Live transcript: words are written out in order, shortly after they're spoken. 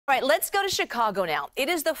All right, let's go to Chicago now. It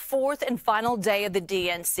is the fourth and final day of the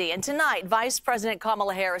DNC, and tonight, Vice President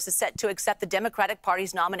Kamala Harris is set to accept the Democratic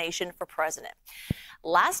Party's nomination for president.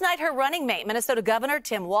 Last night, her running mate, Minnesota Governor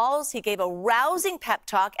Tim Walz, he gave a rousing pep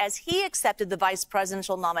talk as he accepted the vice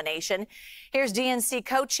presidential nomination. Here's DNC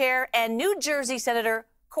co-chair and New Jersey Senator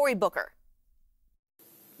Cory Booker.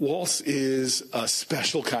 Walz is a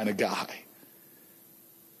special kind of guy.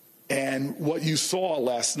 And what you saw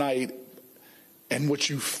last night and what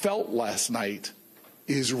you felt last night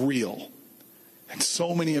is real. And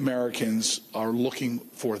so many Americans are looking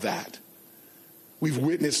for that. We've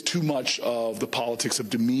witnessed too much of the politics of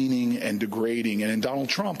demeaning and degrading. And in Donald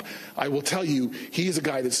Trump, I will tell you, he is a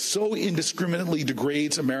guy that so indiscriminately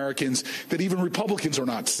degrades Americans that even Republicans are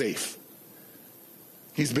not safe.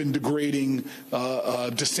 He's been degrading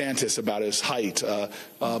DeSantis about his height.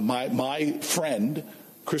 My friend,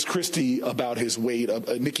 Chris Christie, about his weight,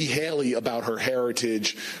 Nikki Haley about her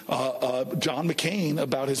heritage, John McCain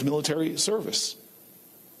about his military service.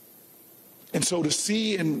 And so to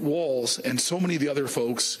see in Walz and so many of the other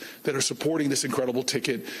folks that are supporting this incredible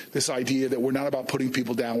ticket, this idea that we're not about putting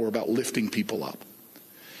people down, we're about lifting people up.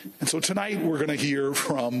 And so tonight we're going to hear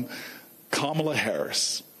from Kamala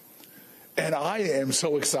Harris. And I am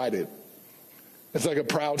so excited. It's like a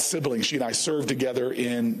proud sibling. She and I served together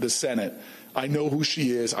in the Senate. I know who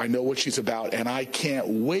she is. I know what she's about. And I can't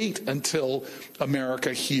wait until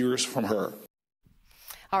America hears from her.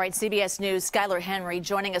 All right, CBS News' Skyler Henry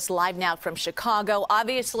joining us live now from Chicago.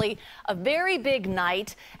 Obviously, a very big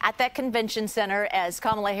night at that convention center as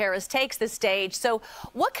Kamala Harris takes the stage. So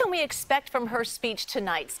what can we expect from her speech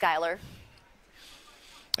tonight, Skyler?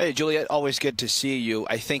 Hey, Juliet, always good to see you.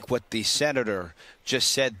 I think what the senator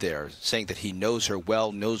just said there, saying that he knows her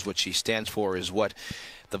well, knows what she stands for, is what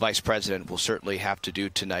the vice president will certainly have to do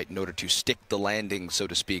tonight in order to stick the landing, so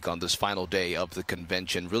to speak, on this final day of the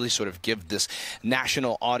convention. Really sort of give this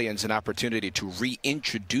national audience an opportunity to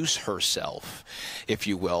reintroduce herself, if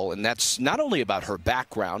you will. And that's not only about her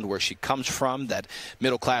background, where she comes from, that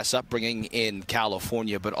middle-class upbringing in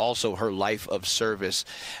California, but also her life of service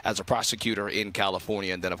as a prosecutor in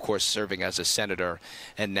California, and then, of course, serving as a senator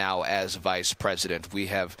and now as vice president. We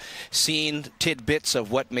have seen tidbits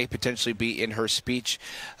of what may potentially be in her speech.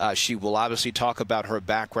 She will obviously talk about her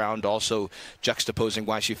background, also juxtaposing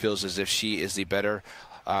why she feels as if she is the better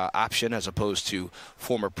option as opposed to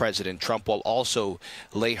former President Trump, will also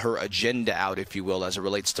lay her agenda out, if you will, as it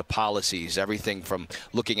relates to policies, everything from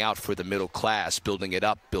looking out for the middle class, building it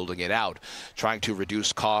up, building it out, trying to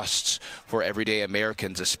reduce costs for everyday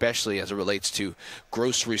Americans, especially as it relates to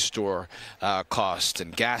grocery store costs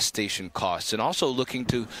and gas station costs, and also looking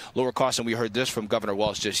to lower costs. And we heard this from Governor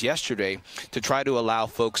Walz just yesterday, to try to allow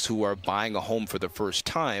folks who are buying a home for the first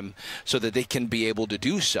time so that they can be able to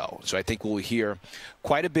do so. So I think we'll hear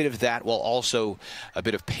quite a bit of that, while also a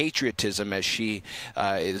bit of patriotism, as she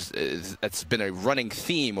that's been a running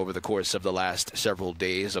theme over the course of the last several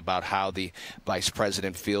days, about how the vice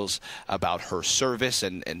president feels about her service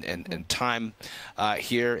and time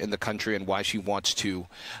here in the country, and why she wants to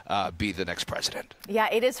be the next president. Yeah,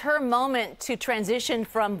 it is her moment to transition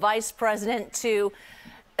from vice president to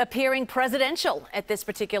appearing presidential at this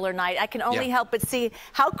particular night. I can only help but see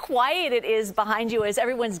how quiet it is behind you as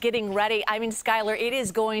everyone's getting ready. I mean, Skyler, it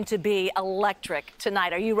is going to be electric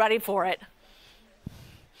tonight. Are you ready for it?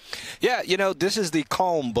 Yeah, you know, this is the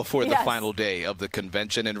calm before the final day of the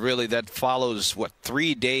convention, and really that follows,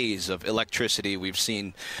 3 days of electricity. We've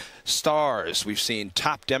seen stars, we've seen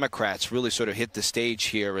top Democrats really sort of hit the stage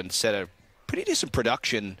here and set a pretty decent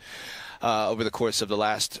production over the course of the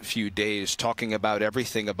last few days, talking about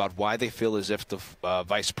everything about why they feel as if the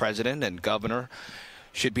vice president and governor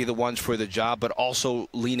should be the ones for the job, but also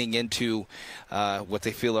leaning into what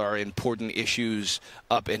they feel are important issues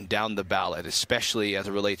up and down the ballot, especially as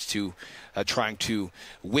it relates to trying to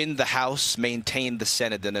win the House, maintain the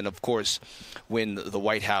Senate, and then, of course, win the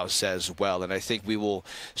White House as well. And I think we will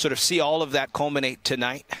sort of see all of that culminate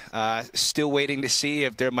tonight. Still waiting to see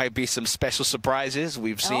if there might be some special surprises.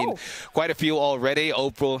 We've seen quite a few already.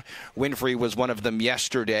 Oprah Winfrey was one of them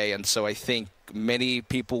yesterday, and so I think many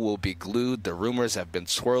people will be glued. The rumors have been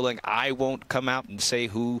swirling. I won't come out and say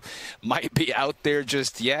who might be out there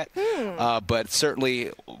just yet, but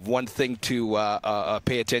certainly one thing to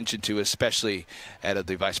pay attention to, especially at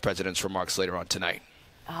the vice president's remarks later on tonight.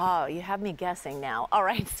 Oh, you have me guessing now. All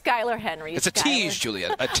right, Skyler Henry. It's a tease,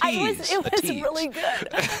 Juliet. A tease. It was really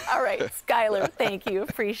good. All right, Skyler, thank you.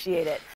 Appreciate it.